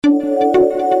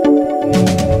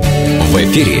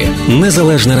ефірі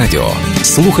Незалежне Радіо.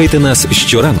 Слухайте нас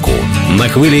щоранку на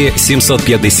хвилі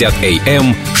 750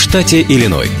 AM в штаті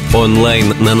Ілліной,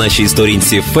 онлайн на нашій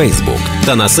сторінці Facebook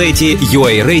та на сайті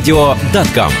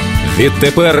uaradio.com.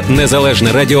 Відтепер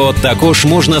Незалежне Радіо також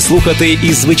можна слухати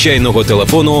із звичайного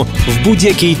телефону в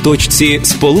будь-якій точці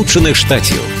Сполучених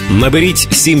Штатів. Наберіть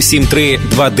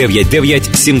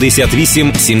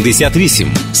 773-299-78-78.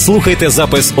 Слухайте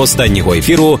запис останнього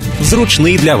ефіру в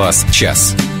зручний для вас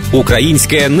час.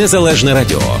 Українське Незалежне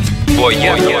Радіо. Бо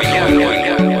я.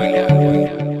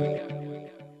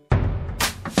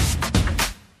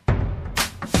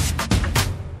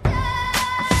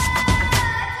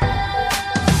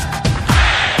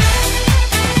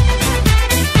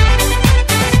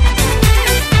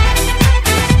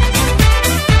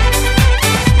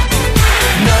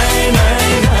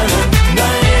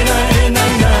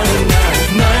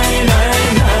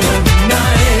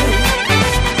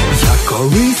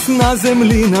 На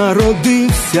землі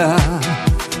народився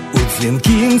у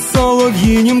дзвінкім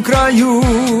солов'їнім краю.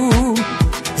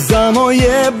 За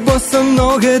моє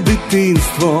босоноге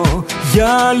дитинство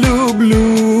я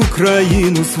люблю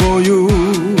країну свою.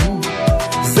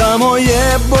 За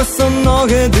моє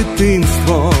босоноге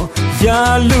дитинство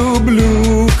я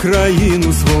люблю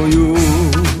країну свою.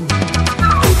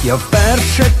 От я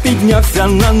вперше піднявся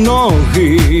на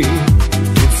ноги,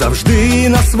 тут завжди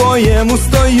на своєму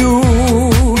стою.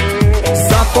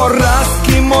 За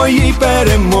поразки мої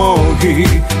перемоги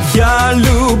я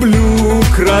люблю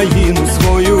країну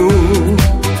свою.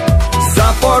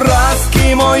 За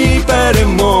поразки мої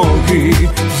перемоги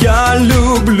я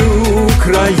люблю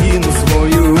країну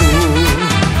свою.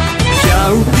 Я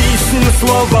у пісню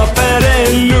слова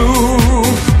перелю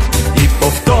і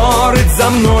повторить за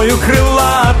мною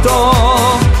крилато.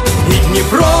 І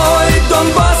Дніпро, і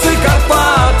Донбас, і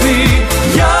Карпати.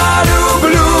 Я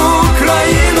люблю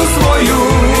країну свою.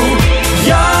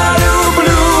 Я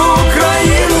люблю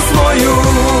країну свою.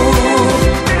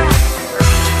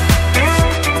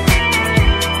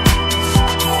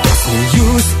 То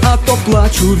сміюсь, а то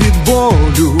плачу від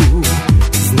болю.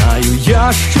 Знаю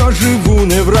я, що живу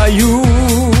не в раю.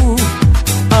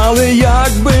 Але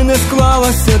як би не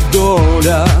склалася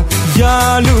доля,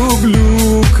 я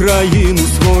люблю країну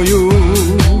свою.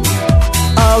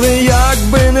 Але як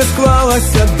би не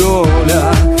склалася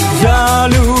доля, я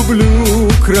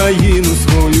люблю країну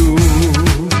свою.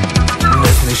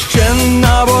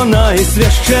 Незнищенна вона і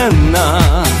священна,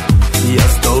 я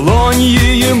з долонь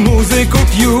її музику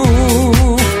п'ю.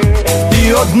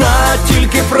 І одна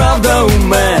тільки правда у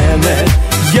мене,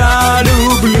 я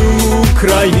люблю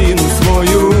країну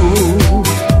свою.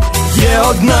 Є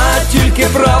одна тільки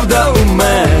правда у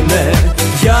мене,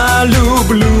 я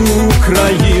люблю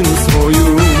країну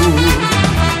свою.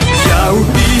 Я у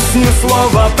пісню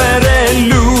слова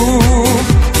перелю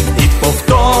і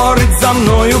повторить за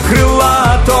мною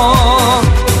крилато.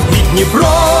 І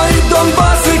Дніпро, і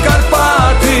Донбас, і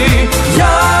Карпати.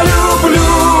 Я люблю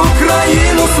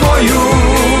країну свою.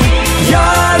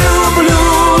 Я люблю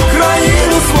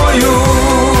країну свою.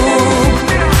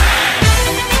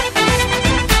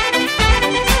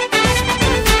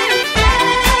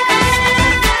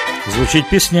 Звучить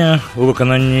пісня у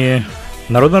виконанні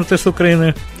народного артиста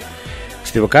України,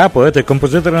 співака, поета і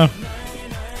композитора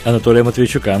Анатолія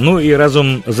Матвійчука. Ну і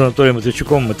разом з Анатолієм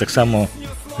Матвійчуком ми так само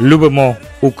любимо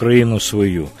Україну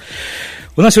свою.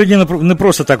 У нас сьогодні не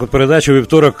просто так от передача у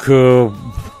вівторок,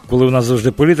 коли у нас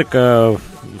завжди політика,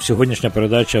 сьогоднішня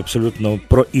передача абсолютно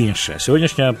про інше.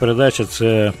 Сьогоднішня передача –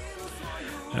 це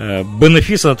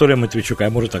бенефіс Анатолія Матвійчука, я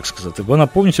можу так сказати. Вона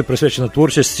повністю присвячена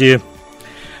творчості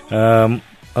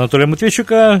Анатолія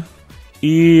Матвійчука,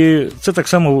 і це так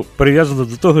само прив'язано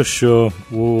до того, що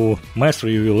у майстра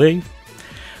ювілей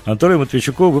Анатолію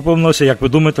Матвійчуку виповнилося, як ви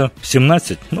думаєте,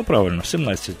 17? Ну, правильно,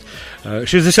 17.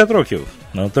 60 років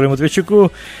Анатолію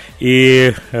Матвійчуку, і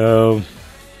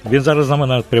він зараз з нами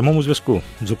на прямому зв'язку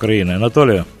з України.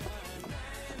 Анатолію.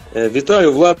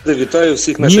 Вітаю, Влади, вітаю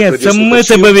всіх наших радіослухачів. Ні,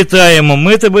 це ми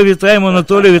тебе вітаємо,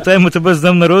 Анатолій, вітаємо тебе з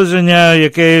днем народження,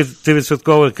 яке ти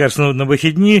відсвятково, кажеш, на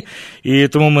вихідні, і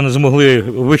тому ми не змогли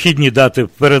в вихідні дати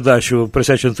передачу,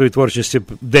 присвячену твоїй творчості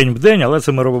день в день, але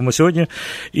це ми робимо сьогодні.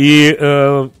 І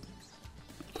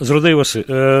з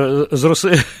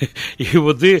роси і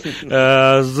води,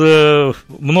 з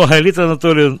много літ,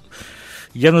 Анатолію.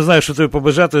 Я не знаю, що тобі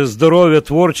побажати, здоров'я,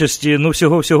 творчості, ну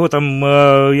всього там,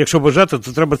 якщо бажати,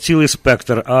 то треба цілий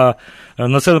спектр, а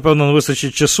на це, напевно, не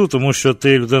вистачить часу, тому що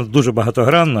ти людина дуже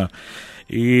багатогранна,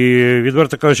 і,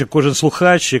 відверто кажучи, кожен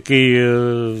слухач, який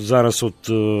зараз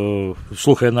от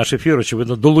слухає наш ефір,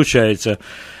 очевидно, долучається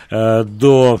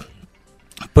до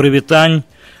привітань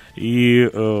І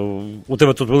у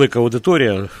тебе тут велика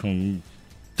аудиторія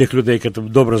тих людей, які тебе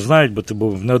добре знають, бо ти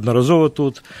був неодноразово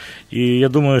тут. І я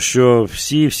думаю, що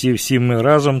всі ми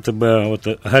разом тебе от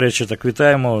гаряче так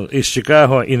вітаємо із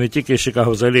Чикаго, і не тільки з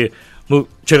Чикаго, взагалі, ну,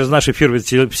 через наш ефір від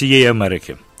всієї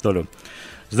Америки. Толю,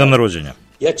 з днем народження.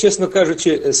 Я, чесно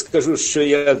кажучи, скажу, що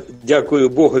я дякую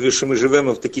Богові, що ми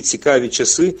живемо в такі цікаві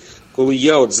часи, коли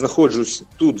я от знаходжусь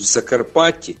тут, в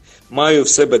Закарпатті, маю в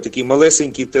себе такий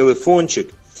малесенький телефончик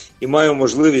і маю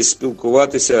можливість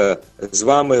спілкуватися з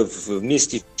вами в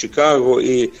місті Чикаго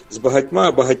і з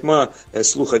багатьма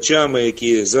слухачами,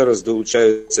 які зараз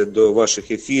долучаються до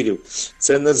ваших ефірів.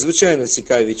 Це надзвичайно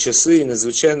цікаві часи і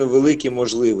надзвичайно великі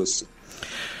можливості.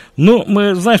 Ну,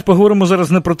 ми, знаєш, поговоримо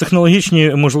зараз не про технологічні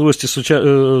можливості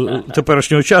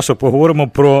теперішнього часу, поговоримо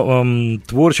про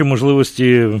творчі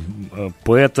можливості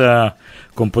поета,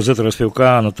 композитора, співака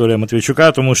Анатолія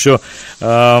Матвійчука, тому що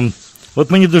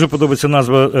от мені дуже подобається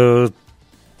назва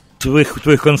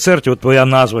твоїх концертів, от твоя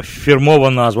назва,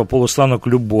 фірмова назва «Полустанок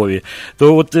любові».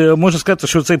 То от можна сказати,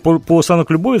 що цей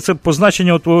 «Полустанок любові» – це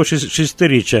позначення твого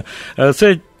 6-річчя.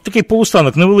 Це такий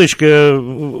полустанок,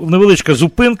 невеличка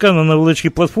зупинка на невеличкій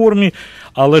платформі,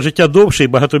 але життя довше і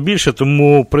багато більше,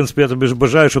 тому, в принципі, я тобі ж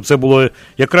бажаю, щоб це було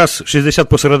якраз 60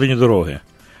 посередині дороги.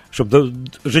 Щоб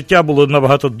життя було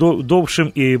набагато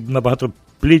довшим і набагато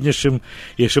пліднішим,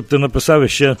 і щоб ти написав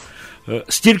ще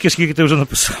стільки, скільки ти вже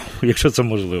написав, якщо це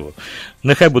можливо.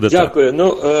 Нехай буде так. Дякую. Ну,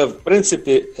 в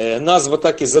принципі, назва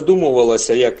так і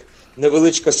задумувалася, як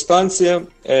невеличка станція,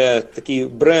 такий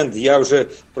бренд. Я вже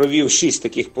провів 6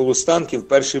 таких полустанків.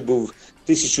 Перший був в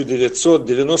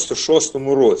 1996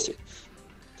 році.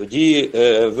 Тоді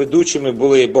ведучими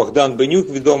були Богдан Бенюк,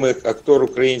 відомий актор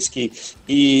український,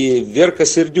 і Вірка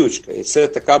Сердючка. І це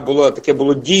таке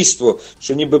було дійство,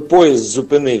 що ніби поїзд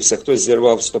зупинився, хтось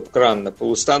зірвав стоп-кран на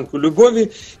полустанку любові,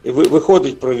 і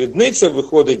виходить провідниця,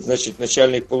 виходить, значить,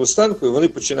 начальник полустанку, і вони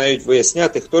починають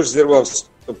виясняти, хто ж зірвав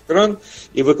стоп-кран,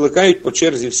 і викликають по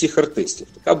черзі всіх артистів.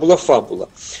 Така була фабула.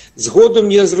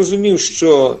 Згодом я зрозумів,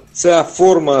 що ця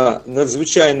форма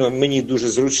надзвичайно мені дуже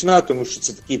зручна, тому що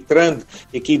це такий тренд,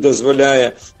 який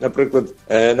дозволяє, наприклад,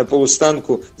 на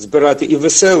полустанку збирати і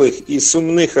веселих, і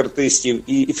сумних артистів,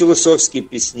 і філософські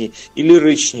пісні, і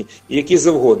ліричні, і які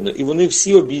завгодно. І вони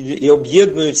всі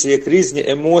об'єднуються як різні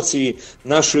емоції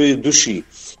нашої душі.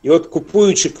 І от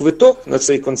купуючи квиток на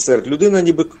цей концерт, людина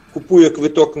ніби купує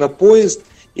квиток на поїзд,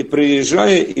 і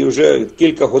приїжджає, і вже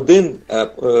кілька годин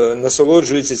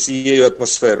насолоджується цією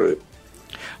атмосферою.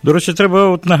 До речі, треба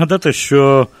от нагадати,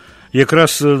 що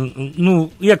якраз, ну,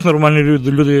 як нормальні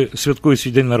люди святкують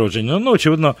свій день народження? Ну,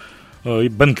 очевидно,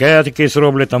 бенкет якийсь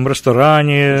роблять там в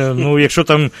ресторані, ну, якщо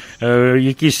там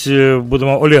якісь,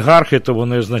 будемо, олігархи, то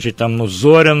вони, значить, там, ну,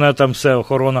 Зоряна, там все,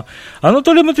 охорона.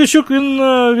 Анатолій Матвійчук, він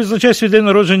відзначає свій день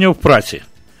народження в праці.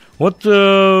 От,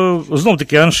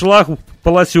 знов-таки, аншлаг в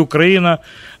Палаці Україна,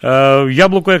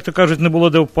 яблуко, як то кажуть, не було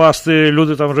де впасти,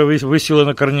 люди там вже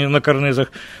висіли на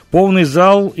карнизах. Повний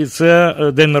зал, і це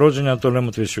день народження Анатолія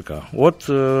Матвійчука. От,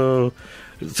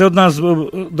 це одна з,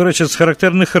 до речі, з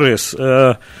характерних рис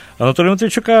Анатолія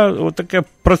Матвійчука, от така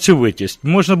працьовитість.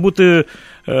 Можна бути,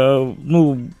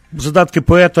 ну, задатки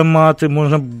поета мати,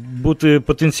 можна бути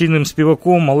потенційним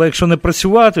співаком, але якщо не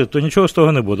працювати, то нічого з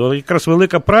того не буде. Але якраз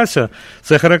велика праця –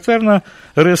 це характерна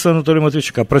риса Анатолія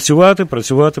Матвійчука. Працювати.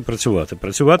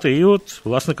 І от,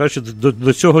 власне кажучи,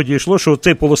 до цього дійшло, що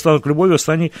цей полустанок любові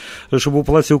останній, що був у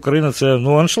Палаці Україна, це,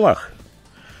 ну, аншлаг.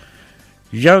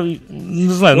 Я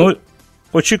не знаю, ну,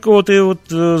 очікувати, от,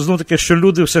 знов таки, що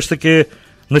люди все ж таки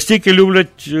настільки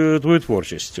люблять твою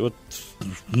творчість. От,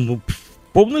 ну,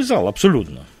 повний зал,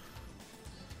 абсолютно.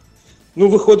 Ну,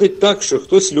 виходить так, що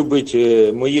хтось любить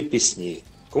мої пісні,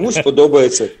 комусь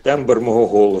подобається тембр мого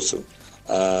голосу,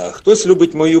 хтось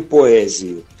любить мою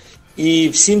поезію. І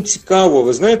всім цікаво,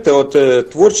 ви знаєте, от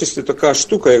творчість – це така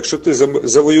штука, якщо ти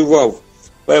завоював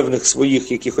певних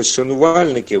своїх якихось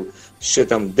шанувальників ще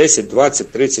там 10,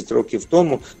 20, 30 років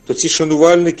тому, то ці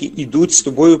шанувальники йдуть з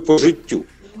тобою по життю.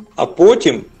 А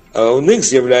потім у них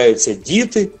з'являються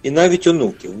діти і навіть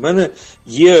онуки. У мене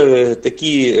є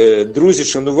такі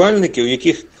друзі-шанувальники, у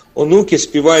яких онуки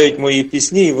співають мої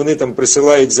пісні, і вони там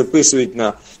присилають, записують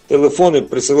на телефони,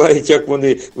 присилають, як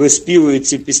вони виспівують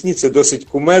ці пісні. Це досить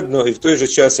кумедно і в той же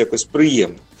час якось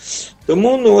приємно.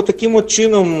 Тому, ну, таким от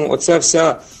чином, оця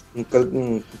вся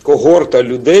когорта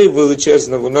людей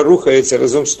величезна, вона рухається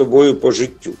разом з тобою по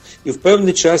життю. І в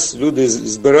певний час люди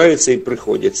збираються і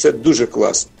приходять. Це дуже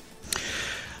класно.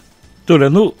 Толя,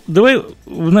 ну, давай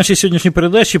в нашій сьогоднішній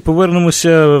передачі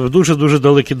повернемося в дуже-дуже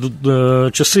далекі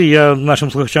часи. Я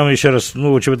нашим слухачам ще раз,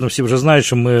 ну, очевидно, всі вже знають,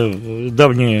 що ми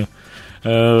давні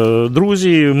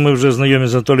друзі, ми вже знайомі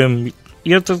з Анатолієм.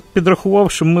 Я так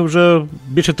підрахував, що ми вже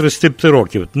більше 35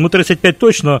 років. 35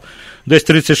 точно, десь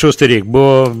 36 рік,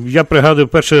 бо я пригадую,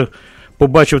 перше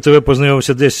побачив тебе,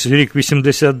 познайомився десь рік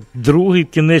 82-й,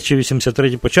 кінець чи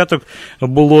 83-й початок,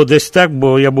 було десь так,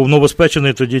 бо я був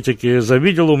новоспечений тоді тільки за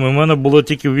відділом, і в мене було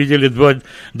тільки в відділі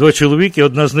два чоловіки,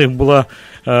 одна з них була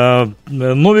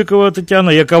Новікова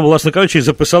Тетяна, яка, власне кажучи,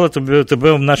 записала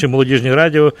тебе в нашій молодіжній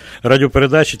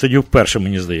радіопередачі, тоді вперше,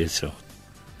 мені здається.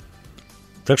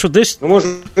 Так що десь... Ну, може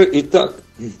і так.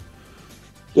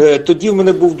 Тоді в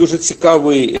мене був дуже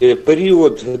цікавий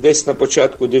період, десь на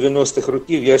початку 90-х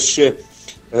років. Я ще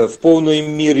в повної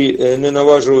мірі не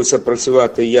наважувався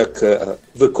працювати як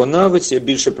виконавець. Я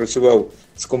більше працював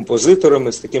з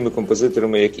композиторами, з такими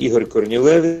композиторами, як Ігор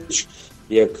Корнілевич,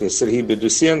 як Сергій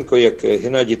Бєдусенко, як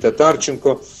Геннадій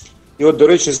Татарченко. І от, до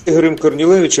речі, з Ігорем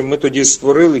Корнілевичем ми тоді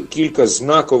створили кілька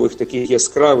знакових таких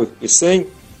яскравих пісень.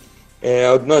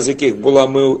 Одна з яких була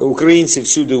 «Ми українці,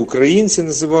 всюди українці»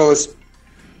 називалась,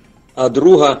 а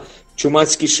друга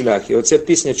 «Чумацький шлях». І оця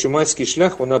пісня «Чумацький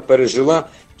шлях», вона пережила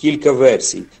кілька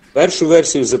версій. Першу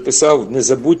версію записав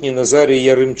незабутній Назарій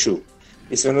Яремчук.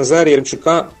 Після Назарія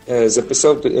Яремчука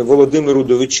записав Володимир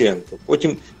Удовиченко,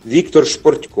 потім Віктор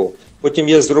Шпортько. Потім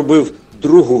я зробив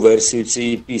другу версію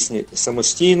цієї пісні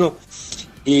самостійно.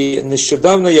 І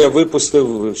нещодавно я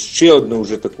випустив ще одну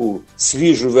вже таку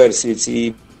свіжу версію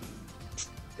цієї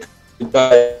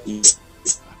пісні.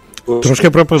 Трошки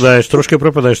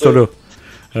пропадаєш, Толю.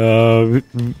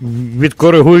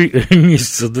 Відкоригуй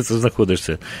місце, де ти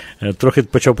знаходишся. Трохи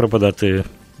почав пропадати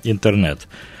інтернет.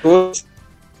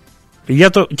 Я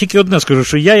то тільки одне скажу,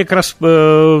 що я якраз,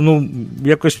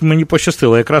 якось мені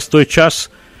пощастило. Якраз той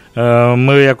час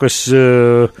ми якось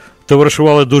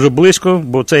товаришували дуже близько,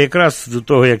 бо це якраз до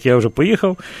того, як я вже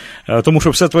поїхав. Тому що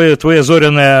все твоє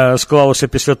зоряне склалося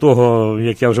після того,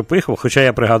 як я вже поїхав. Хоча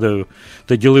я пригадую,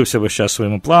 ти ділився весь час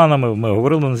своїми планами, ми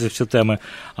говорили на ці всі теми.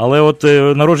 Але от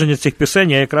народження цих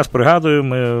пісень я якраз пригадую,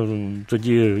 ми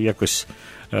тоді якось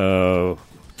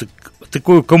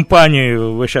такою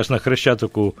компанією весь час на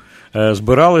Хрещатику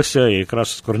збиралися, і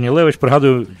якраз Корнілевич,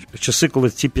 пригадую часи, коли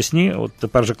ці пісні, от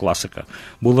тепер же класика,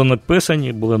 були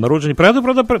написані, були народжені. Пригадую,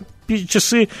 правда,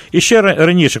 часи і ще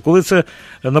раніше, коли це,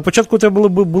 на початку у тебе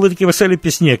були такі веселі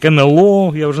пісні, як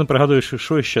НЛО, я вже не пригадую,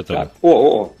 що ще там. Так,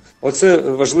 оце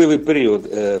важливий період.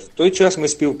 В той час ми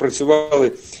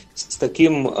співпрацювали з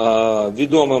таким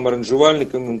відомим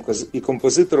аранжувальником і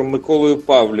композитором Миколою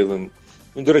Павлєвим.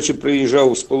 Він, до речі,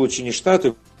 приїжджав у Сполучені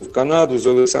Штати, в Канаду з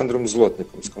Олександром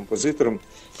Злотником, з композитором.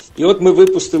 І от ми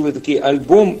випустили такий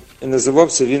альбом, і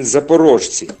називався він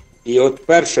 «Запорожці». І от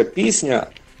перша пісня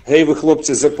 «Гей, ви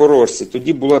хлопці запорожці»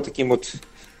 тоді була таким от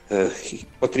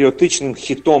патріотичним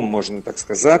хітом, можна так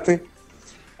сказати.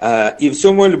 І в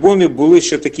цьому альбомі були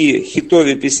ще такі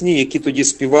хітові пісні, які тоді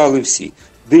співали всі.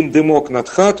 «Дим-димок над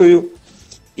хатою»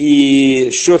 і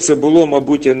 «Що це було,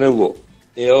 мабуть, НЛО».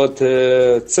 І от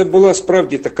це була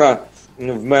справді така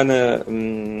в мене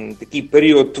такий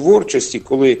період творчості,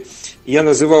 коли я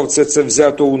називав це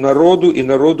взято у народу і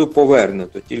народу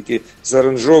повернуто, тільки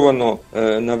зааранжовано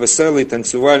на веселий,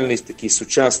 танцювальний, такий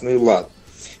сучасний лад.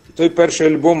 І той перший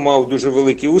альбом мав дуже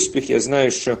великий успіх, я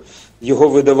знаю, що його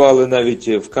видавали навіть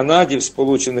в Канаді, в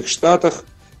Сполучених Штатах,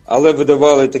 але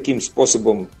видавали таким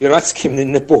способом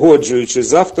піратським, не погоджуючи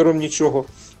з автором нічого.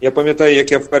 Я пам'ятаю,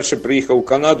 як я вперше приїхав у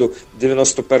Канаду в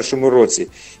 91-му році.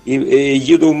 І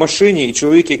їду в машині, і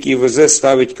чоловік, який везе,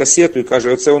 ставить касету і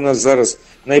каже, оце у нас зараз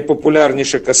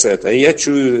найпопулярніша касета. І я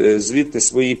чую звідти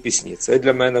свої пісні. Це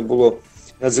для мене було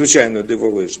надзвичайно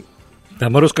дивовижно.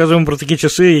 Ми розказуємо про такі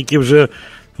часи, які вже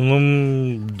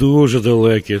дуже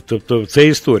далекі. Тобто це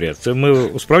історія. Це ми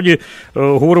справді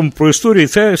говоримо про історію. І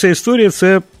ця історія –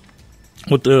 це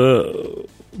от,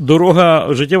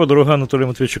 життєва дорога Анатолія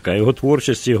Матвійчука, його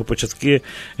творчість, його початки,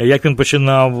 як він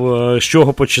починав, з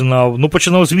чого починав.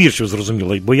 Починав з віршів,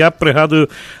 зрозуміло. Бо я пригадую,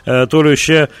 Толю,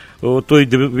 ще той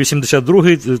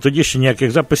 82-й, тоді ще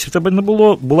ніяких записів в тебе не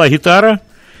було. Була гітара,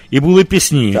 і були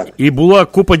пісні, так. І була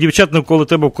купа дівчат навколо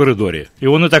тебе в коридорі. І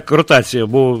вони так, ротація,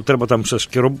 бо треба там все ж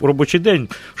таки робочий день,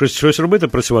 щось робити,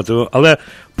 працювати. Але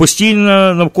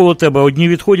постійно навколо тебе одні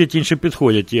відходять, інші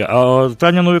підходять. А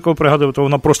Таня Новікова, пригадує,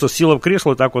 вона просто сіла в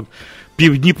крісло, так от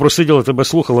півдні просиділа, тебе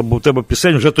слухала, бо в тебе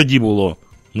пісень вже тоді було.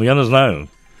 Я не знаю,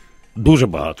 дуже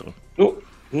багато.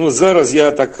 Зараз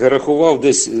я так рахував,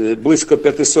 десь близько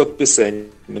 500 пісень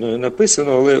мною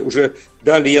написано, але вже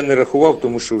далі я не рахував,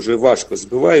 тому що вже важко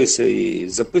збиваюся і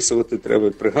записувати треба,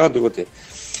 пригадувати.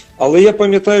 Але я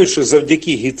пам'ятаю, що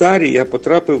завдяки гітарі я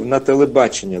потрапив на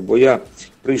телебачення, бо я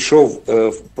прийшов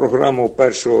в програму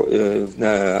першого,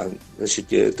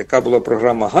 така була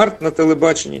програма «Гарт» на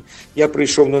телебаченні. Я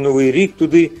прийшов на Новий рік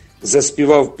туди,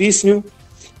 заспівав пісню,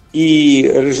 і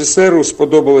режисеру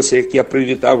сподобалося, як я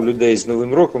привітав людей з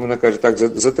Новим роком. Вона каже, так,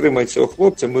 затримай цього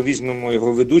хлопця, ми візьмемо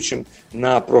його ведучим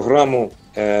на програму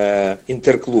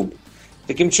 «Інтерклуб».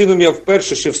 Таким чином, я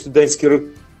вперше ще в студентські роки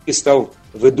став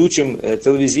ведучим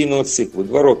телевізійного циклу.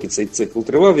 2 роки цей цикл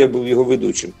тривав, я був його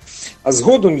ведучим. А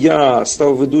згодом я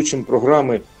став ведучим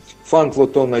програми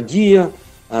 «Фанклото Надія».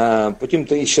 Потім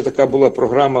ще така була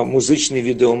програма «Музичний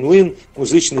відеомлин»,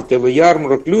 «Музичний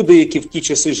телеярмарок». Люди, які в ті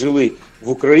часи жили в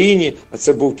Україні, а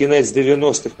це був кінець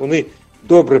 90-х, вони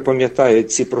добре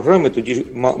пам'ятають ці програми. Тоді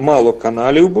мало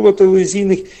каналів було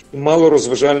телевізійних і мало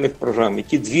розважальних програм. І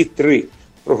ті 2-3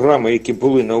 програми, які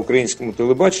були на українському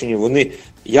телебаченні, вони,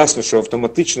 ясно, що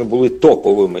автоматично були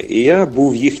топовими. І я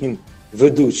був їхнім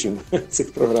ведучим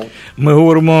цих програм. Ми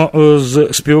говоримо з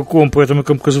співаком, поетом і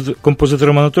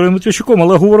композитором Анатолієм Матвійчуком,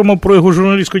 але говоримо про його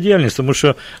журналістську діяльність, тому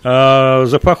що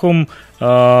за фахом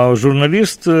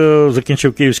журналіст,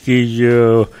 закінчив Київський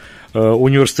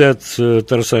університет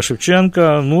Тараса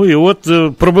Шевченка, ну і от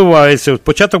пробивається.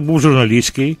 Початок був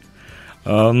журналістський,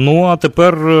 ну а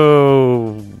тепер,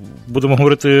 будемо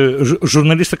говорити,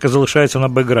 журналістика залишається на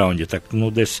бекграунді, так,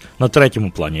 ну десь на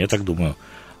 3-му плані, я так думаю.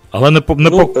 Але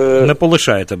не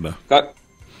полишає тебе.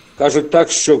 Кажуть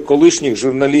так, що колишніх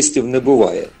журналістів не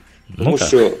буває. Тому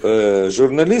що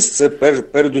журналіст – це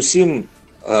передусім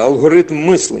алгоритм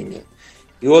мислення.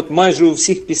 І от майже у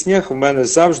всіх піснях у мене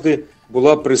завжди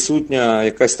була присутня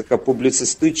якась така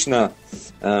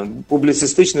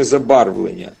публіцистичне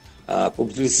забарвлення,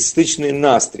 публіцистичний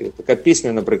настрій. Така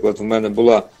пісня, наприклад, у мене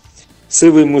була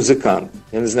 «Сивий музикант».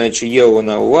 Я не знаю, чи є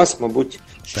вона у вас, мабуть,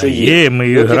 що є. Ми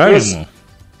її граємо.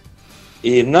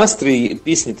 І настрій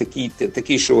пісні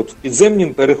такий, що от в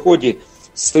підземнім переході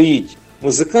стоїть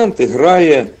музикант і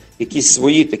грає якісь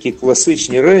свої такі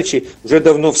класичні речі. Вже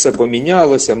давно все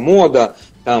помінялося, мода,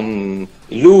 там,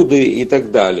 люди і так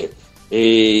далі.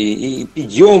 І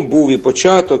підйом був, і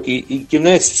початок, і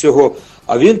кінець всього.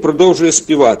 А він продовжує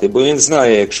співати, бо він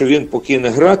знає, якщо він покине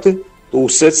грати, то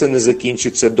усе це не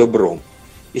закінчиться добром.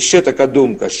 І ще така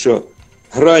думка, що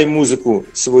грай музику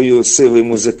свою, сивий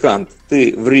музикант,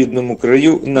 ти в рідному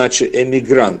краю, наче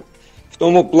емігрант. В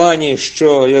тому плані,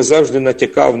 що я завжди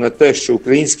натякав на те, що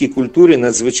українській культурі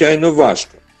надзвичайно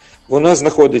важко. Вона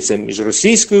знаходиться між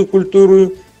російською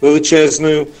культурою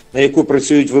величезною, на яку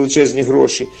працюють величезні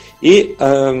гроші, і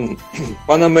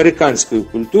панамериканською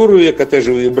культурою, яка теж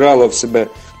увібрала в себе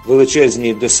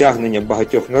величезні досягнення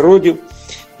багатьох народів.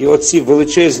 І оці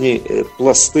величезні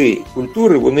пласти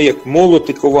культури, вони як молот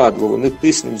і ковадло, вони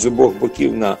тиснуть з обох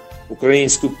боків на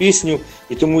українську пісню,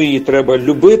 і тому її треба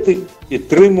любити,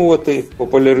 підтримувати,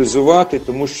 популяризувати,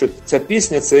 тому що ця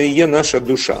пісня – це і є наша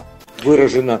душа,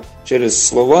 виражена через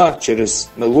слова, через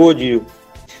мелодію.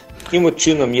 Таким от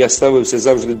чином я ставився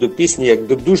завжди до пісні, як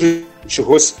до дуже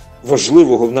чогось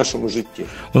важливого в нашому житті.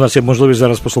 У нас є можливість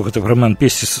зараз послухати фрагмент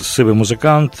пісні «Сивий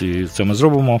музикант», і це ми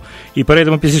зробимо. І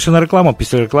перейдемо пізніше на рекламу.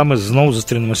 Після реклами знову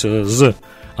зустрінемося з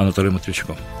Анатолієм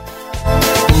Матвійчуком.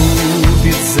 У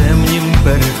підземнім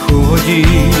переході,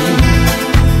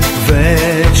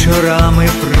 вечорами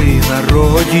при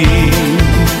народі,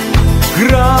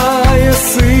 грає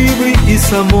сивий і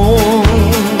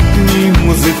самотній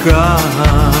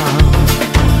музикант.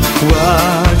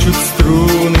 Плачуть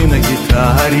струни на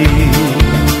гітарі,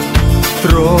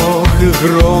 трохи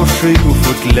грошей у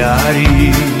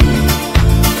футлярі.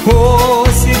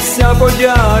 Ось і вся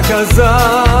подяка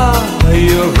за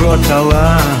його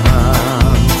талант.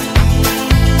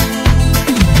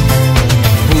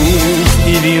 Був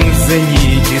і він в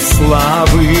зеніті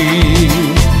слави,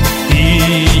 і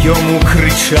йому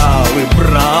кричали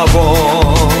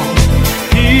 «Браво!»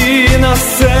 І на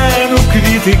сцену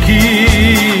квіти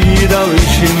кидали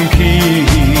жінки,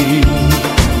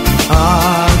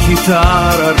 а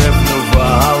гітара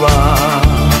ревнувала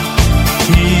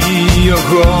і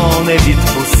його не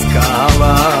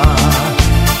відпускала,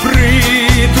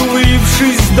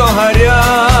 притулившись до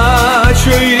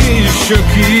гарячої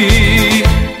щоки.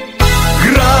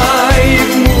 Грай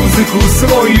музику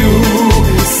свою,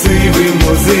 сивий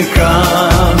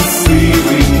музикант,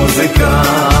 сивий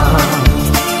музикант.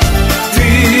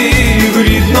 В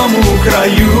рідному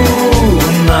краю,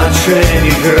 наче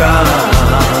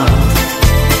емігрант.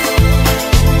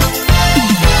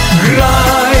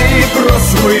 Грай про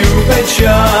свою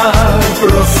печаль,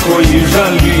 про свої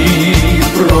жалі,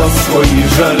 про свої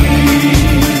жалі.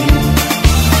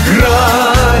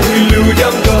 Грай,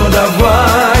 людям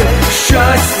додавай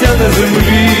щастя на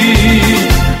землі.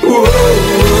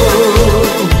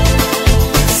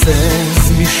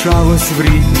 в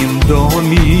ріднім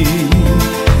домі,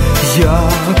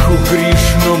 як у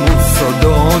грішному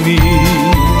Содомі,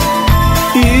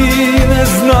 і не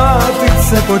знати,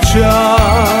 це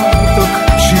початок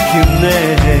чи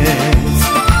кінець,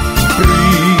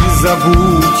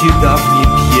 призабуті давні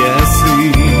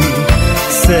п'єси,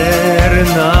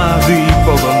 серенади й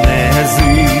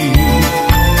полонези,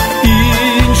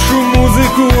 іншу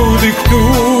музику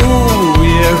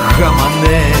диктує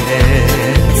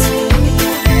гаманець.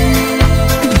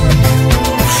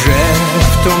 Вже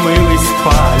втомились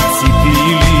пальці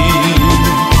білі,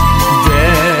 де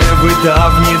ви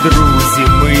давні друзі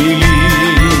милі,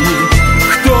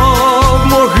 хто в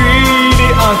могилі,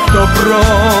 а хто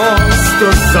просто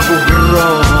за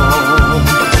бугром,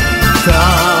 та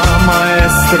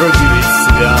маестро вірить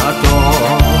свято,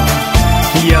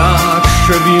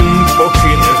 якщо він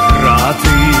покине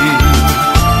грати,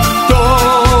 то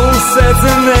все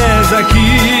це не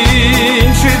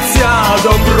закінчиться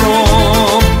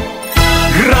добром.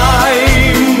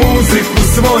 Грай музику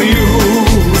свою,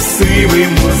 сивий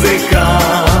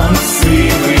музикант,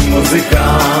 сивий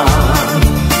музикант.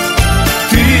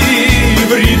 Ти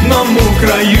в рідному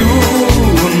краю,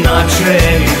 наче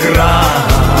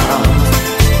мігрант.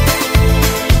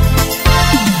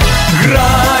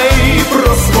 Грай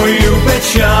про свою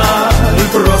печаль,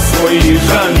 про свої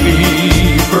жалі,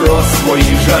 про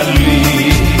свої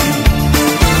жалі.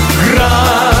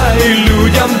 Грай,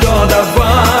 людям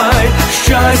додавай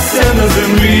щастя на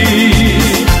землі.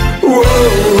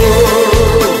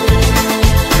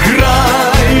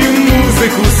 Грай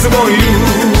музику свою,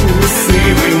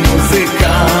 сивий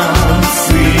музикант,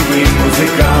 сивий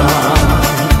музикант.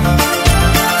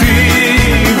 Ти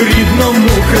в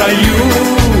рідному краю,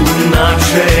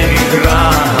 наче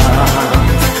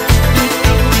мігрант.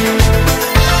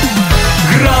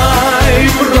 Грай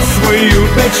про свою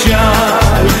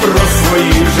печаль, про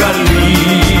свої жалі,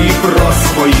 про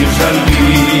свої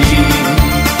жалі.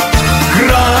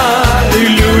 Грай,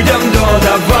 людям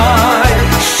додавай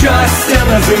щастя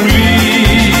на землі.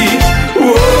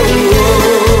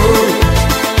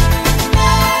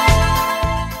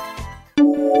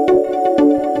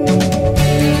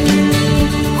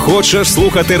 Хочеш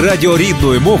слухати радіо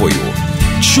рідною мовою,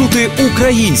 чути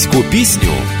українську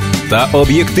пісню та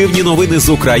об'єктивні новини з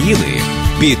України?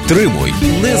 Підтримуй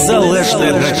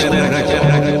Незалежне Радіо.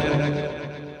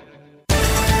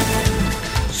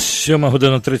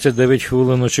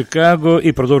 7:39 у Чикаго,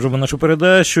 і продовжуємо нашу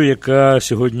передачу, яка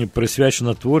сьогодні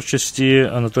присвячена творчості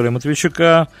Анатолія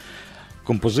Матвійчука,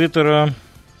 композитора,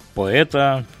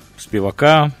 поета,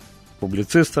 співака,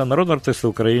 публіциста, народного артиста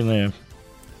України.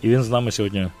 І він з нами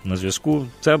сьогодні на зв'язку.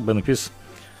 Це бенефіс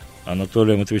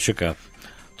Анатолія Матвійчука.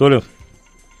 Толю,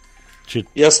 чи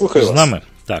я слухаю з нами?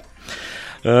 Так.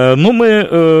 Ну, ми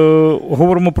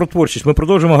говоримо про творчість. Ми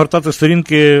продовжуємо гортати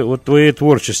сторінки твоєї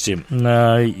творчості.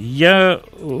 Я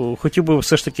хотів би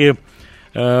все ж таки,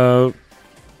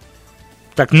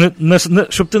 так,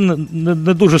 щоб ти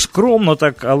не дуже скромно,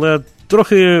 так, але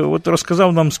трохи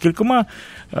розказав нам з кількома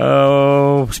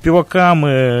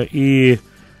співаками і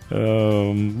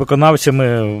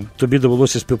виконавцями тобі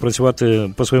довелося співпрацювати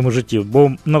по своєму житті.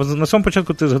 Бо на самому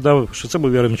початку ти згадав, що це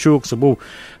був Яремчук, це був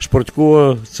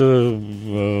Шпортько, це,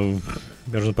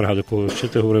 я вже не пригадую, кого ще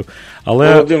ти говорив.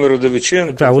 Але, Володимир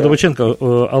Удовиченко. Так,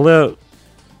 Удовиченко. Але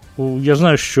я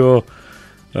знаю, що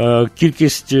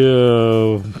кількість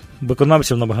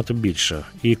виконавців набагато більша.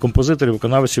 І композиторів,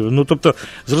 виконавців. Ну, тобто,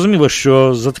 зрозуміло,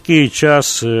 що за такий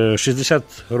час, 60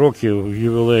 років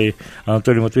ювілей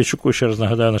Анатолію Матвійчуку, ще раз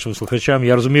нагадаю нашим слухачам.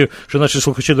 Я розумію, що наші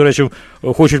слухачі, до речі,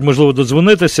 хочуть, можливо,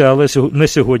 додзвонитися, але не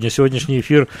сьогодні. Сьогоднішній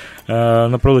ефір,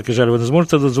 на превеликий жаль, ви не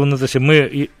зможете додзвонитися.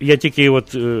 Я тільки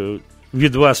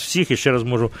від вас всіх, і ще раз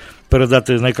можу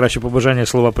передати найкраще побажання,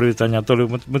 слова привітання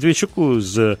Анатолію Матвійчуку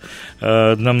з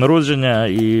днем народження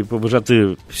і побажати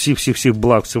всіх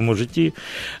благ в цьому житті.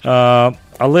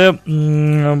 Але,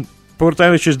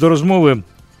 повертаючись до розмови,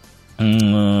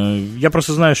 я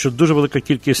просто знаю, що дуже велика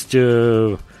кількість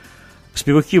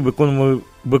співаків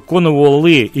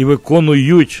виконували і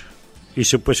виконують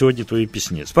і по сьогодні твої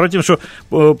пісні. Справа в тім, що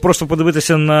просто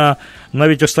подивитися на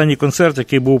навіть останній концерт,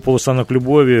 який був у «Полустанок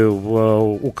любові» в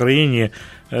Україні,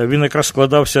 він якраз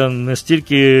складався не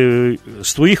стільки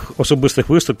з твоїх особистих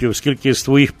виступів, скільки з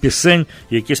твоїх пісень,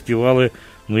 які співали,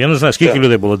 ну я не знаю, скільки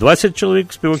людей було, 20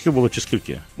 чоловік співаків було чи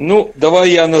скільки? Ну,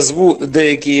 давай я назву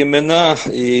деякі імена,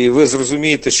 і ви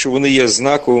зрозумієте, що вони є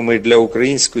знаковими для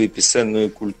української пісенної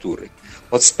культури.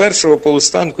 От з першого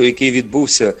 «Полустанку», який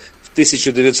відбувся в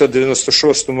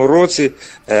 1996 році,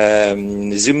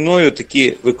 зі мною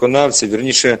такі виконавці,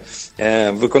 вірніше,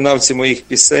 виконавці моїх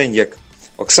пісень, як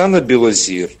Оксана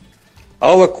Білозір,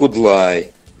 Алла Кудлай,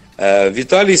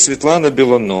 Віталій Світлана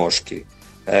Білоножки,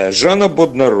 Жанна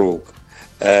Боднарук,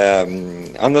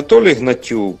 Анатолій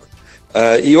Гнатюк.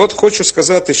 І от хочу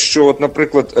сказати, що, от,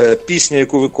 наприклад, пісня,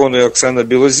 яку виконує Оксана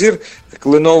Білозір,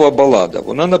 «Кленова балада»,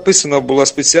 вона написана була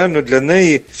спеціально для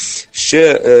неї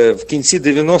ще в кінці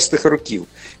 90-х років.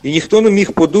 І ніхто не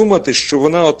міг подумати, що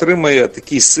вона отримає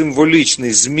такий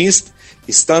символічний зміст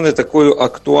і стане такою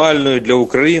актуальною для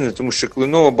України, тому що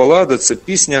 «Кленова балада» – це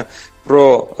пісня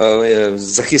про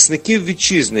захисників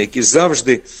вітчизни, які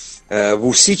завжди в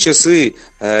усі часи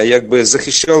якби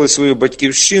захищали свою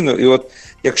батьківщину. І от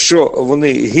якщо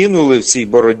вони гинули в цій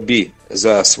боротьбі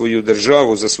за свою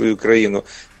державу, за свою країну,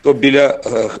 то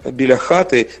біля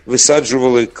хати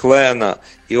висаджували клена.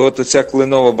 І от оця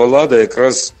 «Кленова балада»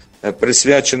 якраз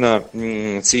присвячена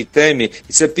цій темі.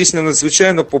 І ця пісня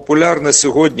надзвичайно популярна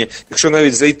сьогодні. Якщо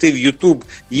навіть зайти в YouTube,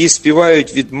 її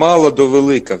співають від мала до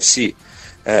велика всі.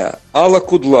 Алла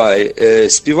Кудлай,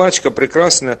 співачка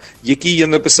прекрасна, якій я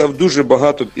написав дуже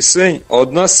багато пісень, а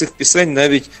одна з цих пісень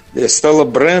навіть стала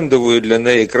брендовою для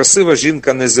неї. «Красива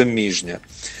жінка незаміжня».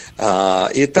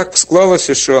 І так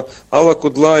склалося, що Алла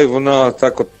Кудлай, вона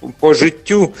так от по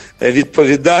життю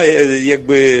відповідає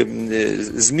якби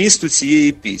змісту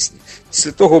цієї пісні.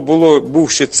 Після того був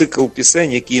ще цикл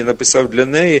пісень, які я написав для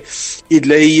неї і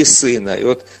для її сина. І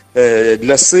от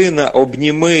для сина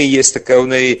 «Обніми» є така у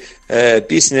неї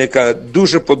пісня, яка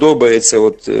дуже подобається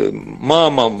от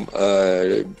мамам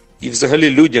і взагалі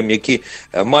людям, які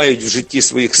мають в житті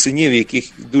своїх синів, яких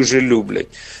дуже люблять.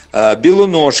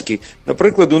 Білоножки.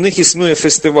 Наприклад, у них існує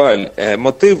фестиваль,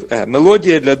 мотив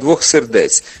 «Мелодія для двох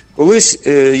сердець». Колись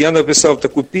я написав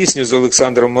таку пісню з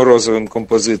Олександром Морозовим,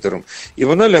 композитором, і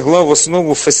вона лягла в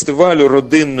основу фестивалю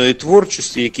родинної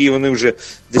творчості, який вони вже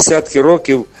десятки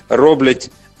років роблять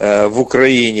в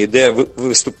Україні, де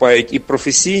виступають і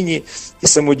професійні, і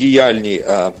самодіяльні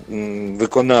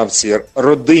виконавці,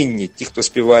 родинні, ті, хто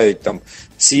співають там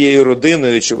всією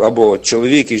родиною, або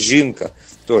чоловік і жінка,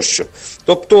 тощо.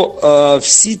 Тобто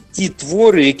всі ті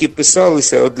твори, які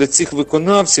писалися для цих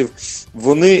виконавців,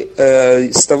 вони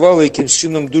ставали якимсь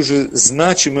чином дуже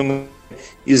значимими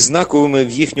і знаковими в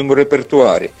їхньому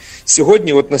репертуарі.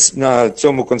 Сьогодні, от на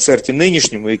цьому концерті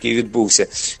нинішньому, який відбувся,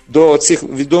 до цих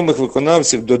відомих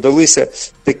виконавців додалися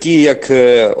такі, як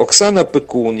Оксана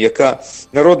Пекун, яка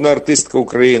народна артистка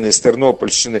України з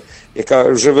Тернопільщини,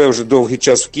 яка живе вже довгий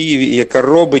час в Києві і яка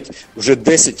робить вже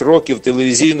 10 років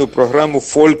телевізійну програму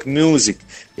 «Folk Music»,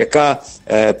 яка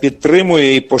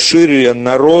підтримує і поширює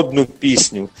народну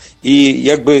пісню і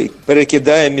якби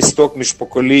перекидає місток між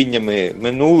поколіннями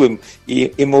минулим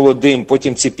і молодим.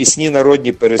 Потім ці пісні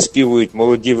народні переспівують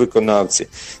молоді виконавці.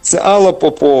 Це Алла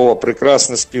Попова,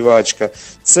 прекрасна співачка.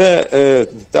 Це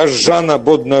та ж Жанна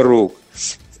Боднарук.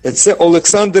 Це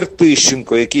Олександр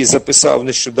Тищенко, який записав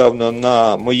нещодавно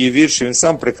на мої вірші. Він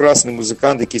сам прекрасний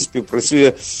музикант, який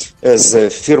співпрацює з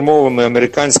фірмовими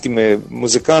американськими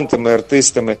музикантами,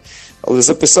 артистами. Але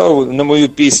записав на мою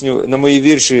пісню, на мої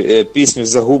вірші пісню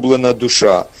 «Загублена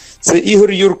душа». Це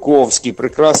Ігор Юрковський,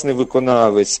 прекрасний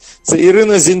виконавець. Це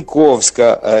Ірина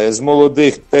Зінковська з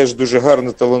молодих, теж дуже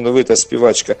гарна, талановита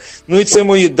співачка. Ну і це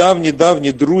мої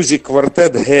давні друзі,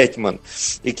 квартет «Гетьман»,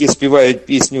 які співають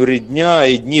пісню «Рідня»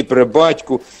 і «Дні при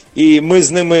батьку». І ми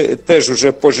з ними теж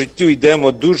уже по життю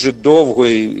йдемо дуже довго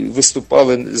і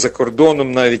виступали за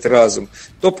кордоном навіть разом.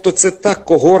 Тобто це та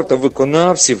когорта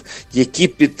виконавців, які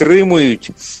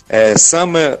підтримують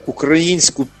саме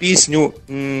українську пісню,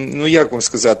 ну як вам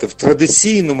сказати, в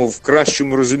традиційному, в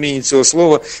кращому розумінні цього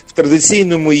слова, в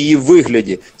традиційному її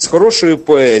вигляді, з хорошою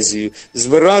поезією, з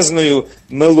виразною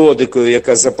мелодикою,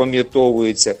 яка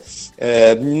запам'ятовується,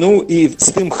 ну і з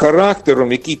тим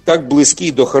характером, який так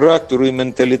близький до характеру і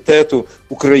менталітету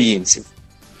українців.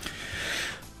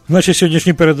 В нашій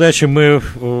сьогоднішній передачі ми,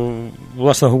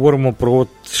 власне, говоримо про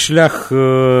шлях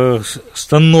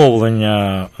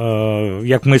становлення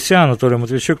як митця Анатолія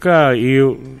Матвійчука, і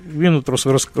він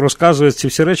просто розказує ці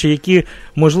всі речі, які,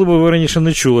 можливо, ви раніше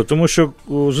не чули, тому що,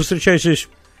 зустрічаючись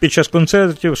під час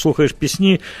концертів, слухаєш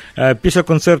пісні, після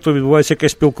концерту відбувається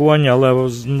якесь спілкування, але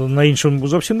на іншому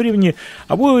зовсім рівні,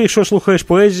 або якщо слухаєш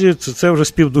поезію, це вже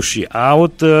спів душі. А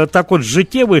от так от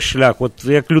життєвий шлях, от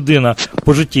як людина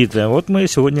по житті, от ми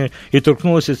сьогодні і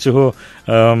торкнулися цього,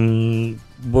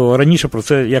 бо раніше про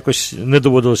це якось не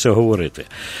доводилося говорити.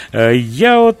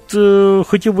 Я от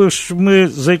хотів би, щоб ми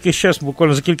за якийсь час,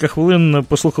 буквально за кілька хвилин,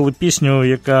 послухали пісню,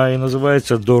 яка і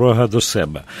називається «Дорога до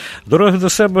себе». «Дорога до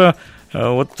себе»,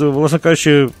 от, власне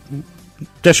кажучи,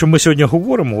 те, що ми сьогодні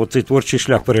говоримо, цей творчий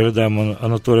шлях переглядаємо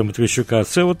Анатолія Матвійчука,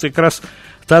 це от якраз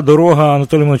та дорога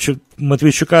Анатолія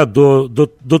Матвійчука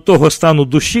до того стану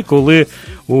душі, коли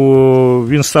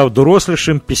він став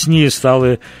дорослішим, пісні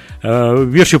стали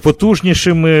вірші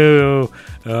потужнішими,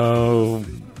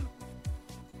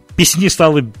 пісні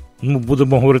стали,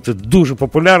 будемо говорити, дуже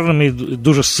популярними і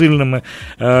дуже сильними.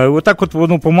 Отак от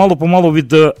воно помалу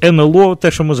від НЛО,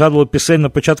 те, що ми згадували пісень на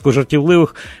початку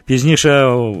жартівливих,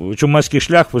 пізніше «Чумацький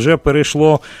шлях» вже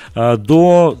перейшло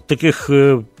до таких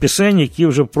пісень, які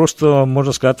вже просто,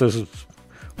 можна сказати,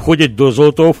 входять до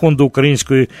Золотого фонду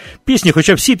української пісні,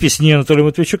 хоча всі пісні Анатолія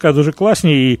Матвійчука дуже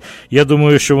класні, і я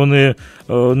думаю, що вони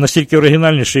настільки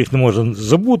оригінальні, що їх не можна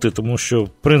забути, тому що, в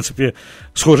принципі,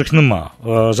 схожих нема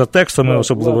за текстами,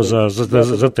 особливо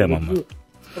за темами.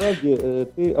 Справді,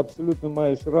 ти абсолютно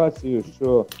маєш рацію,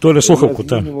 що Толя слухавку,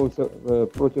 я змінювався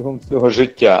протягом цього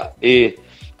життя. І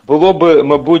було б,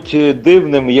 мабуть,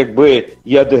 дивним, якби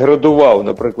я деградував,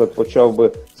 наприклад, почав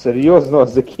би серйозно, а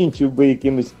закінчив би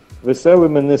якимись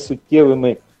веселими,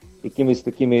 несуттєвими, якимись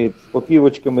такими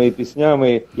попівочками і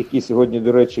піснями, які сьогодні,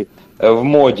 до речі, в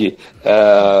моді.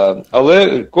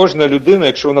 Але кожна людина,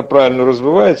 якщо вона правильно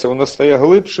розвивається, вона стає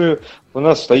глибшою,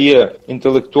 вона стає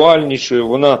інтелектуальнішою,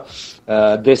 вона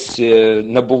десь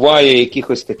набуває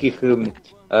якихось таких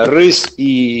рис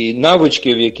і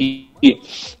навичків, які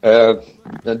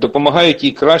допомагають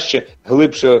їй краще,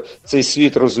 глибше цей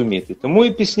світ розуміти. Тому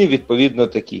і пісні, відповідно,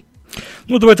 такі.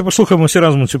 Ну, давайте послухаємо всі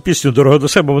разом цю пісню «Дорога до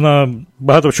себе». Вона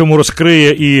багато в чому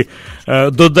розкриє і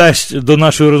додасть до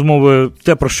нашої розмови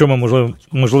те, про що ми,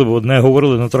 можливо, не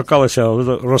говорили, не торкалися,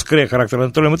 але розкриє характер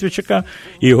Анатолія Матвійчука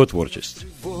і його творчість.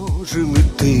 Вожили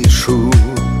тишу,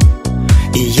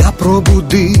 і я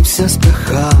пробудився з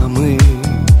птахами,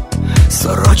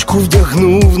 сорочку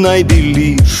вдягнув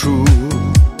найбілішу,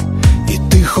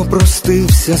 і тихо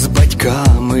простився з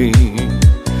батьками.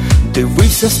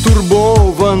 Дивився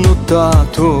стурбовано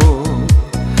тато,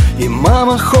 і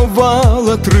мама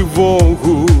ховала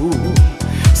тривогу.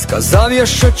 Сказав я,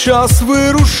 що час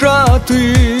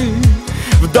вирушати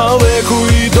в далеку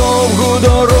і довгу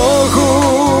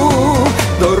дорогу.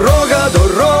 Дорога,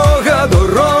 дорога,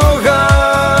 дорога,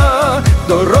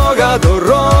 дорога,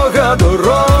 дорога,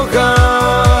 дорога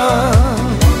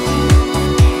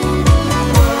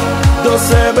до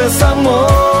себе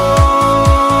самого.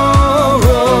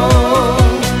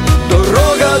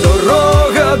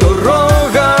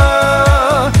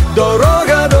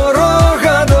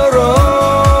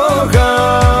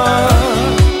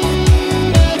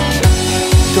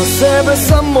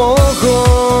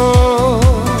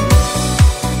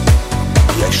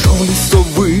 Я йшов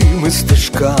лісовими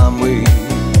стежками,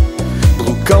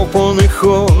 блукав по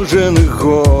нехожених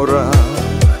горах,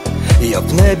 я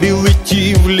в небі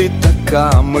летів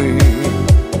літаками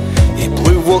і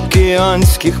плив в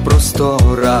океанських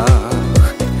просторах,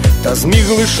 та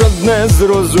зміг лиш одне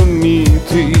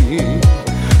зрозуміти,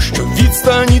 що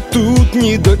відстані тут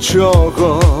ні до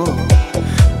чого.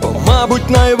 Мабуть,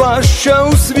 найважча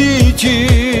у світі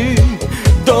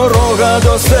дорога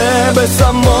до себе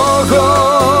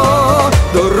самого.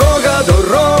 Дорога,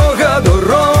 дорога,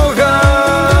 дорога,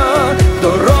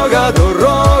 дорога,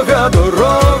 дорога,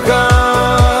 дорога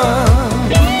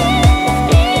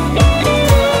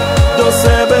до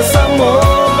себе самого.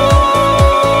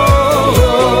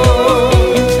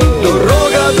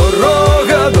 Дорога,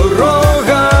 дорога,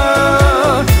 дорога,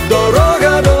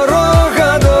 дорога,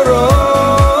 дорога,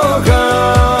 дорога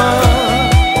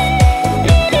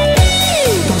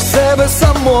до себе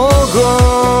самого.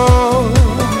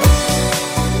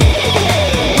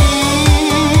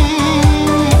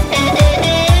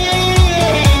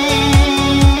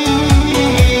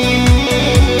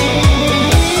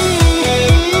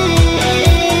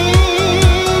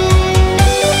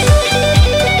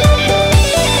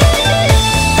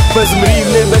 Без мрій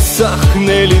в небесах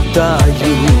не літають,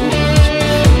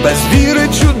 без віри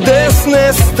чудес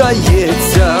не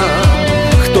стається.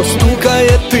 Хто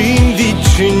стукає, тим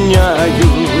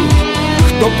відчиняють,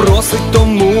 хто просить,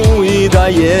 тому і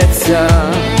дається.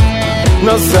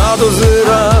 Назад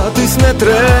озиратись не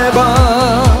треба,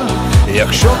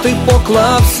 якщо ти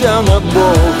поклався на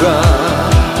Бога.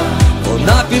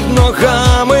 Вона під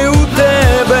ногами у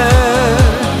тебе,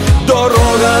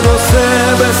 дорога до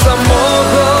себе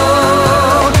самого.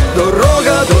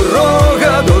 Дорога,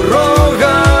 дорога,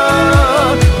 дорога,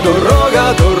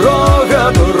 дорога,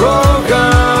 дорога, дорога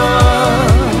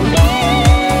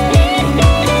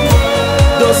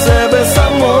до себе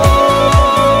самого.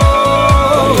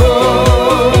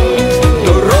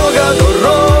 Дорога,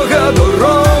 дорога,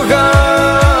 дорога,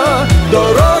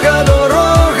 дорога,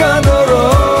 дорога,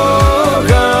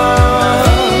 дорога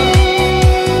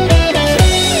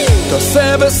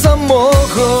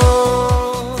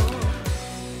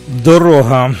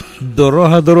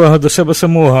Дорога до себе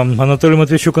самого. Анатолій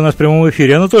Матвійчук у нас в прямому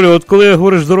ефірі. Анатолій, от коли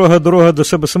говориш дорога до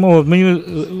себе самого, мені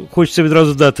хочеться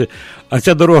відразу дати, а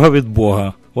ця дорога від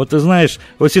Бога. От ти знаєш,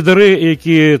 оці дари,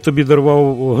 які тобі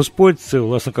дарував Господь, це,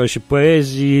 власне кажучи,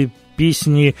 поезії,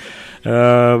 пісні,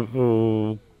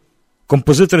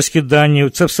 композиторські дані,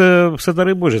 це все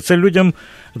дари Божі. Це людям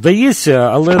дається,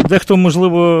 але дехто,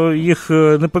 можливо, їх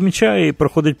не помічає і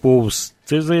проходить повз.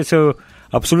 Ти, здається,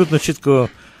 абсолютно чітко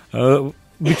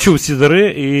відчув ці дари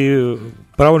і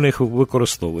правильно їх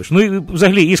використовуєш. Ну і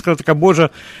взагалі іскра така Божа.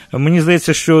 Мені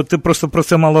здається, що ти просто про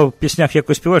це мало в піснях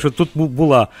якось співаєш. От тут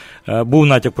був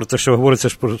натяк про те, що говориться,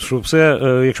 що все,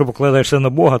 якщо покладаєшся на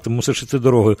Бога, ти мусиш іти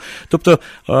дорогою. Тобто,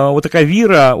 отака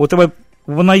віра, у тебе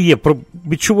вона є,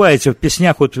 відчувається в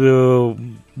піснях, от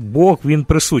Бог, він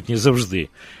присутній завжди.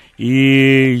 І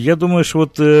я думаю, що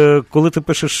от коли ти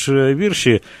пишеш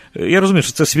вірші, я розумію,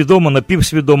 що це свідомо,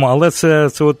 напівсвідомо, але це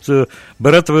от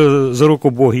бере тебе за руку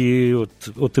Бог і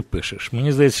от ти пишеш.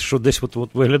 Мені здається, що десь от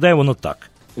виглядає воно так.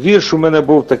 Вірш у мене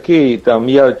був такий, там,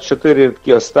 я 4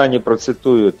 рядки останні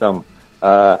процитую, там,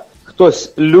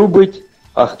 хтось любить,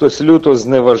 а хтось люто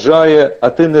зневажає, а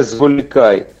ти не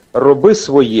зволікай, роби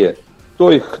своє.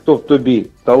 Той, хто в тобі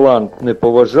талант не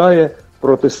поважає,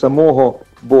 проти самого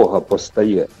Бога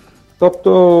постає.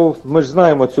 Тобто, ми ж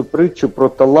знаємо цю притчу про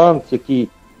талант, який,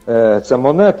 це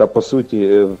монета, по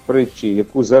суті, в притчі,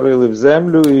 яку зарили в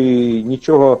землю і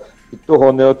нічого від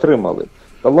того не отримали.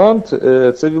 Талант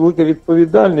 – це велика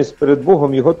відповідальність перед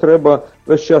Богом, його треба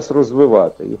весь час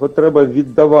розвивати, його треба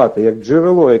віддавати, як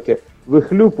джерело, яке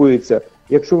вихлюпується.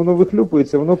 Якщо воно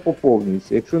вихлюпується, воно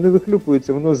поповнюється, якщо не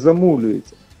вихлюпується, воно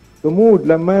замулюється. Тому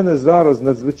для мене зараз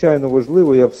надзвичайно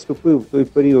важливо, я вступив в той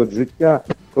період життя,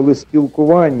 коли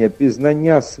спілкування,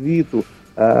 пізнання світу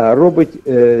робить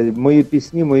мої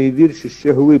пісні, мої вірші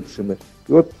ще глибшими.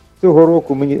 І от цього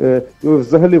року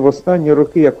взагалі в останні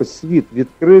роки якось світ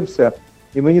відкрився,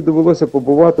 і мені довелося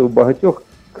побувати в багатьох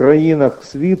країнах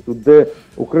світу, де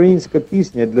українська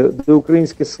пісня, де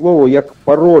українське слово як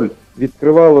пароль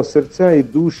відкривало серця і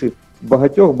душі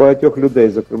багатьох людей,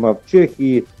 зокрема в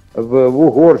Чехії, в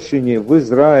Угорщині, в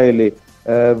Ізраїлі,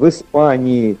 в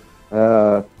Іспанії,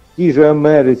 в тій же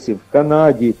Америці, в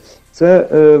Канаді. Це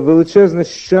величезне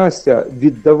щастя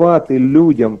віддавати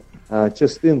людям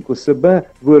частинку себе,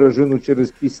 виражену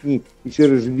через пісні і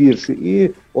через вірші, і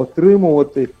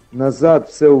отримувати назад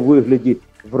все у вигляді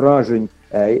вражень,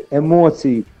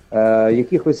 емоцій,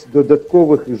 якихось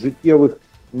додаткових життєвих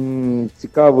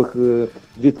цікавих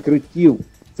відкриттів.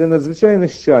 Це надзвичайне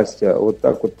щастя,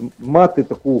 мати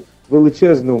таку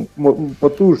величезну,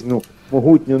 потужну,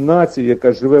 могутню націю,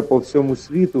 яка живе по всьому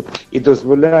світу і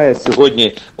дозволяє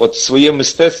сьогодні своє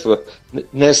мистецтво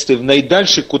нести в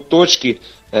найдальші куточки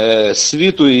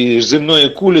світу і земної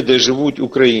кулі, де живуть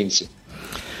українці.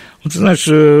 Ти знаєш,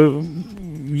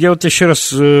 я ще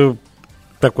раз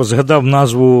так згадав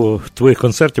назву твоїх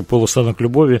концертів «Полустанок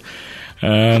любові».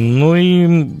 Ну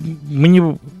і мені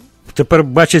тепер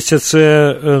бачиться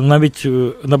це навіть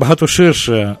набагато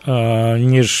ширше,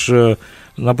 ніж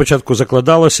на початку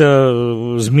закладалося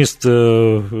зміст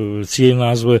цієї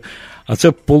назви, а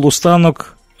це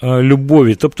полустанок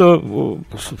любові. Тобто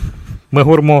ми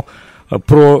говоримо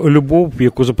про любов,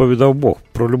 яку заповідав Бог,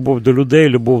 про любов до людей,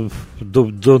 любов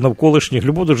до навколишніх,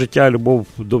 любов до життя, любов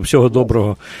до всього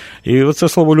доброго. І оце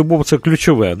слово «любов» – це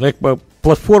ключове. Як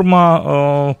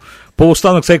платформа,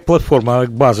 полустанок – це як платформа,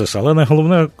 як базис, але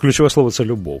найголовне ключове слово – це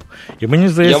любов. І мені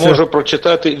здається... Я можу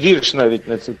прочитати вірш навіть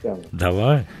на цю тему.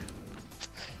 Давай.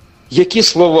 Які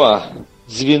слова,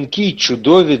 дзвінки й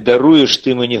чудові даруєш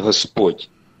ти мені, Господь?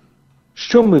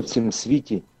 Що ми в цім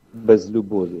світі без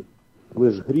любові?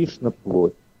 Лиш грішна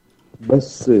плоть,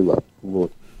 безсила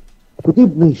плоть. Куди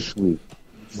б не йшли,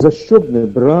 за що б не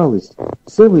брались,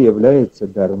 все виявляється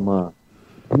дарма.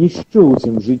 Ніщо у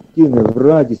цім житті не в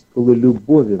радість, коли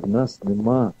любові в нас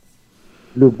нема.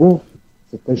 Любов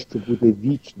 – це те, що буде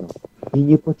вічно, і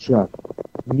ні початку,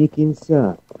 ні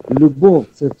кінця. Любов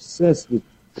 – це всесвіт,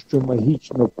 що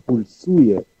магічно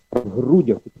пульсує в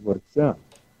грудях у Творця.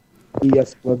 І я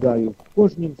складаю в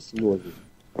кожнім слові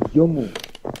йому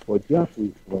подяку і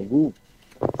хвалу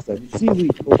за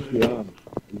цілий океан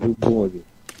любові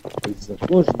і за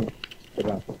кожну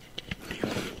втрату.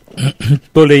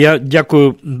 Толя, я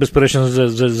дякую, безперечно,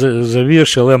 за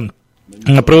вірш, але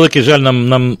на превеликий жаль,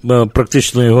 нам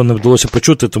практично його не вдалося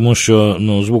почути, тому що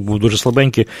звук був дуже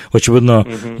слабенький. Очевидно,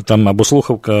 там або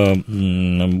слухавка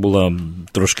була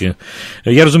трошки...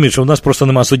 Я розумію, що в нас просто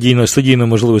немає студійної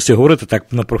можливості говорити так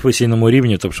на професійному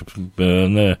рівні, тобто, щоб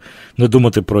не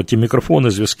думати про ті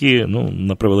мікрофони, зв'язки,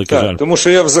 на превеликий жаль. Тому що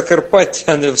я в Закарпатті,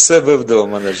 а не в себе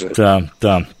вдома, на жаль.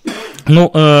 Так.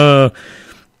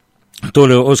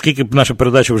 Толю, оскільки наша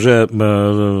передача вже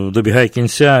добігає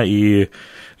кінця, і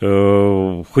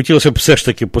хотілося б все ж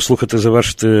таки послухати,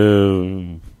 завершити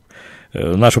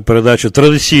нашу передачу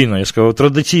традиційно, я сказав,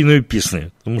 традиційною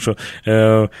піснею. Тому що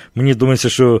мені думається,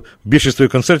 що більшість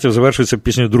твоїх концертів завершується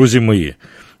піснею «Друзі мої».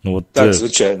 Так,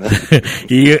 звичайно.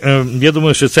 І я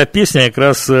думаю, що ця пісня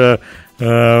якраз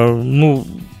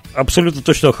абсолютно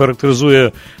точно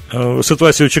характеризує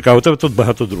ситуацію в Чикаго. У тебе тут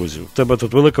багато друзів, у тебе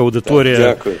тут велика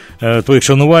аудиторія твоїх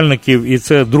шанувальників, і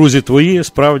це друзі твої,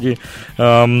 справді,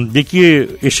 які,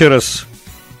 і ще раз,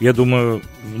 я думаю,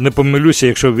 не помилюся,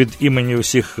 якщо від імені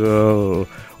усіх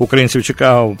українців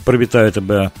Чикаго привітаю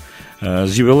тебе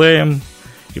з ювілеєм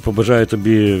і побажаю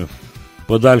тобі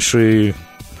подальшої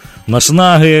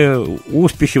наснаги,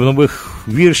 успіхів, нових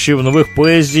віршів, нових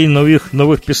поезій,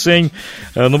 нових пісень,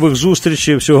 нових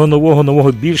зустрічей, всього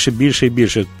нового більше, більше і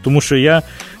більше. Тому що я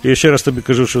ще раз тобі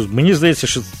кажу, що мені здається,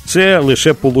 що це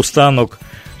лише полустанок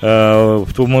в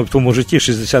твоєму житті,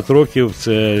 60 років,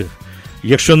 це,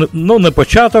 якщо не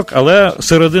початок, але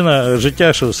середина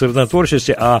життя, середина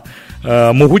творчості, а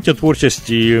могутня творчість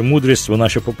і мудрість, вона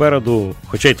ще попереду,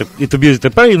 хоча і тобі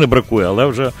тепер її не бракує, але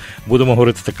вже, будемо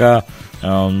говорити, така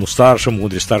старша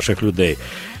мудрість, старших людей.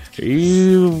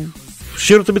 І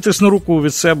щиро тобі тисну руку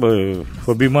від себе,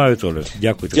 обіймаю, Толю.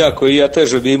 Дякую тобі. Дякую, я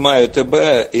теж обіймаю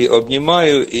тебе і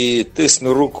обнімаю, і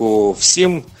тисну руку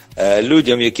всім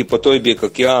людям, які по той бік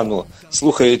океану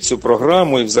слухають цю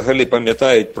програму і взагалі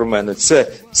пам'ятають про мене. Це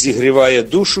зігріває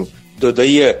душу,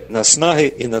 додає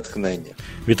наснаги і натхнення.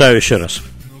 Вітаю ще раз.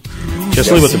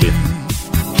 Щасливо тобі.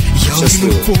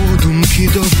 Щасливо. Я подумки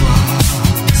до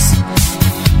вас,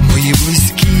 мої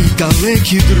близькі,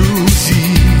 далекі друзі.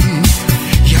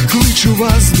 Я кличу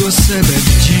вас до себе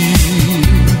в дім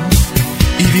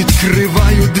і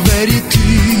відкриваю двері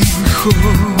тихо,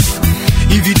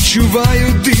 і відчуваю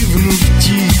дивну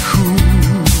втіху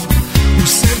у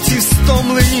серці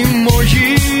стомлені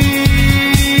моїм.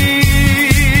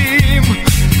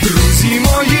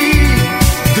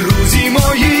 Друзі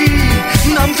мої,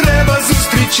 нам треба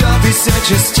зустрічатися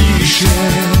частіше.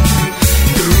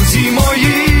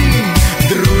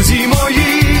 Друзі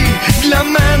мої, для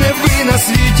мене ви на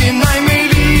світі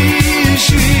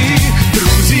наймиліші.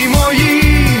 Друзі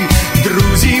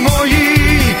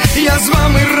мої, я з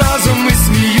вами разом і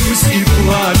сміюсь і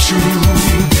плачу.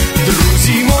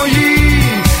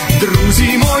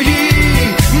 Друзі мої,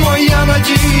 моя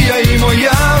надія і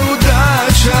моя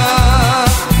удача.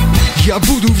 Я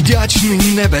буду вдячний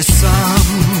небесам,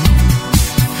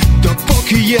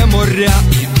 допоки є моря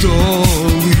і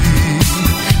доли,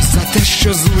 за те,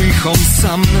 що з лихом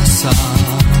сам на сам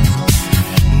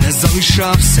не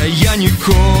залишався я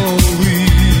ніколи,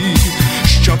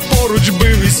 що поруч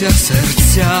билися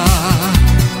серця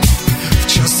в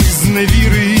часи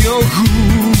зневіри й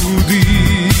огуди,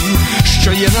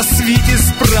 що є на світі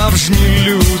справжні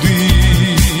люди,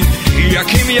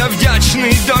 яким я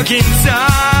вдячний до кінця.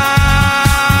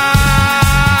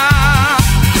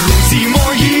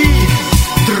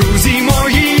 Друзі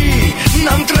мої,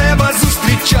 нам треба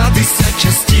зустрічатися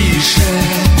частіше.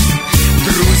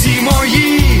 Друзі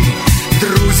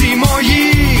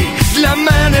мої, для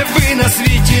мене ви на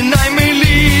світі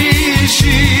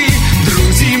наймиліші.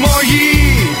 Друзі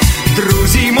мої,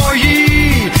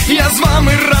 я з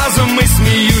вами разом і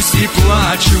сміюсь і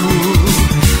плачу.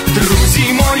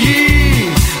 Друзі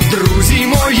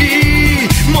мої,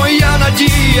 моя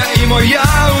надія і моя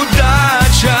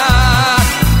удача.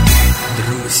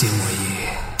 Друзі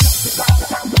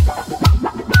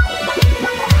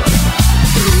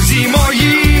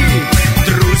мої.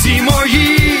 Друзі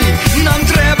мої, нам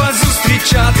треба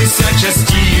зустрічатися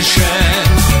частіше.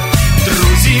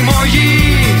 Друзі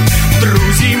мої,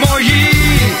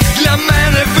 для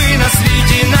мене ви на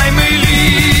світі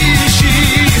наймиліші.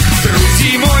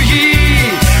 Друзі мої,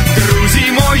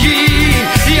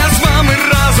 я з вами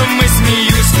разом і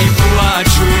сміюсь і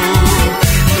плачу.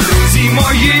 Друзі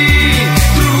мої,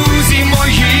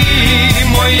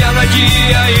 моя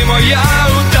надія і моя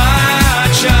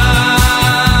удача.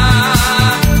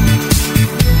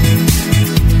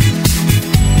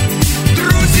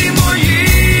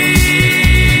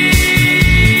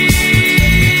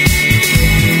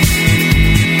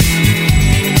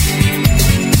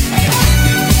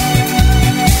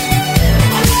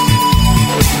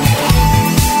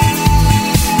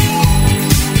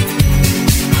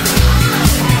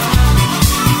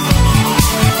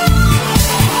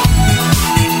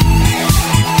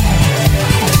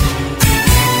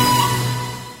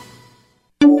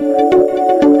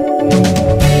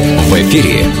 В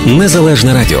ефірі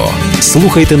Незалежне радіо.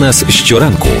 Слухайте нас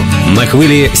щоранку на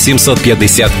хвилі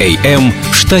 750 AM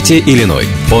в штаті Ілліной.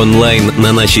 Онлайн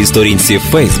на нашій сторінці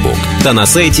в Facebook та на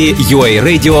сайті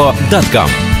uaradio.com.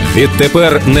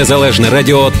 Відтепер Незалежне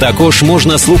радіо також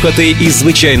можна слухати із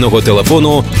звичайного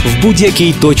телефону в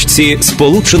будь-якій точці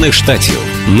Сполучених Штатів.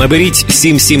 Наберіть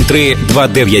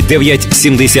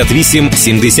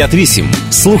 773-299-78-78.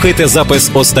 Слухайте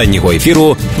запис останнього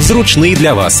ефіру в зручний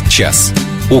для вас час.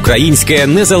 Українське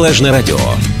Незалежне радіо.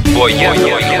 Бо я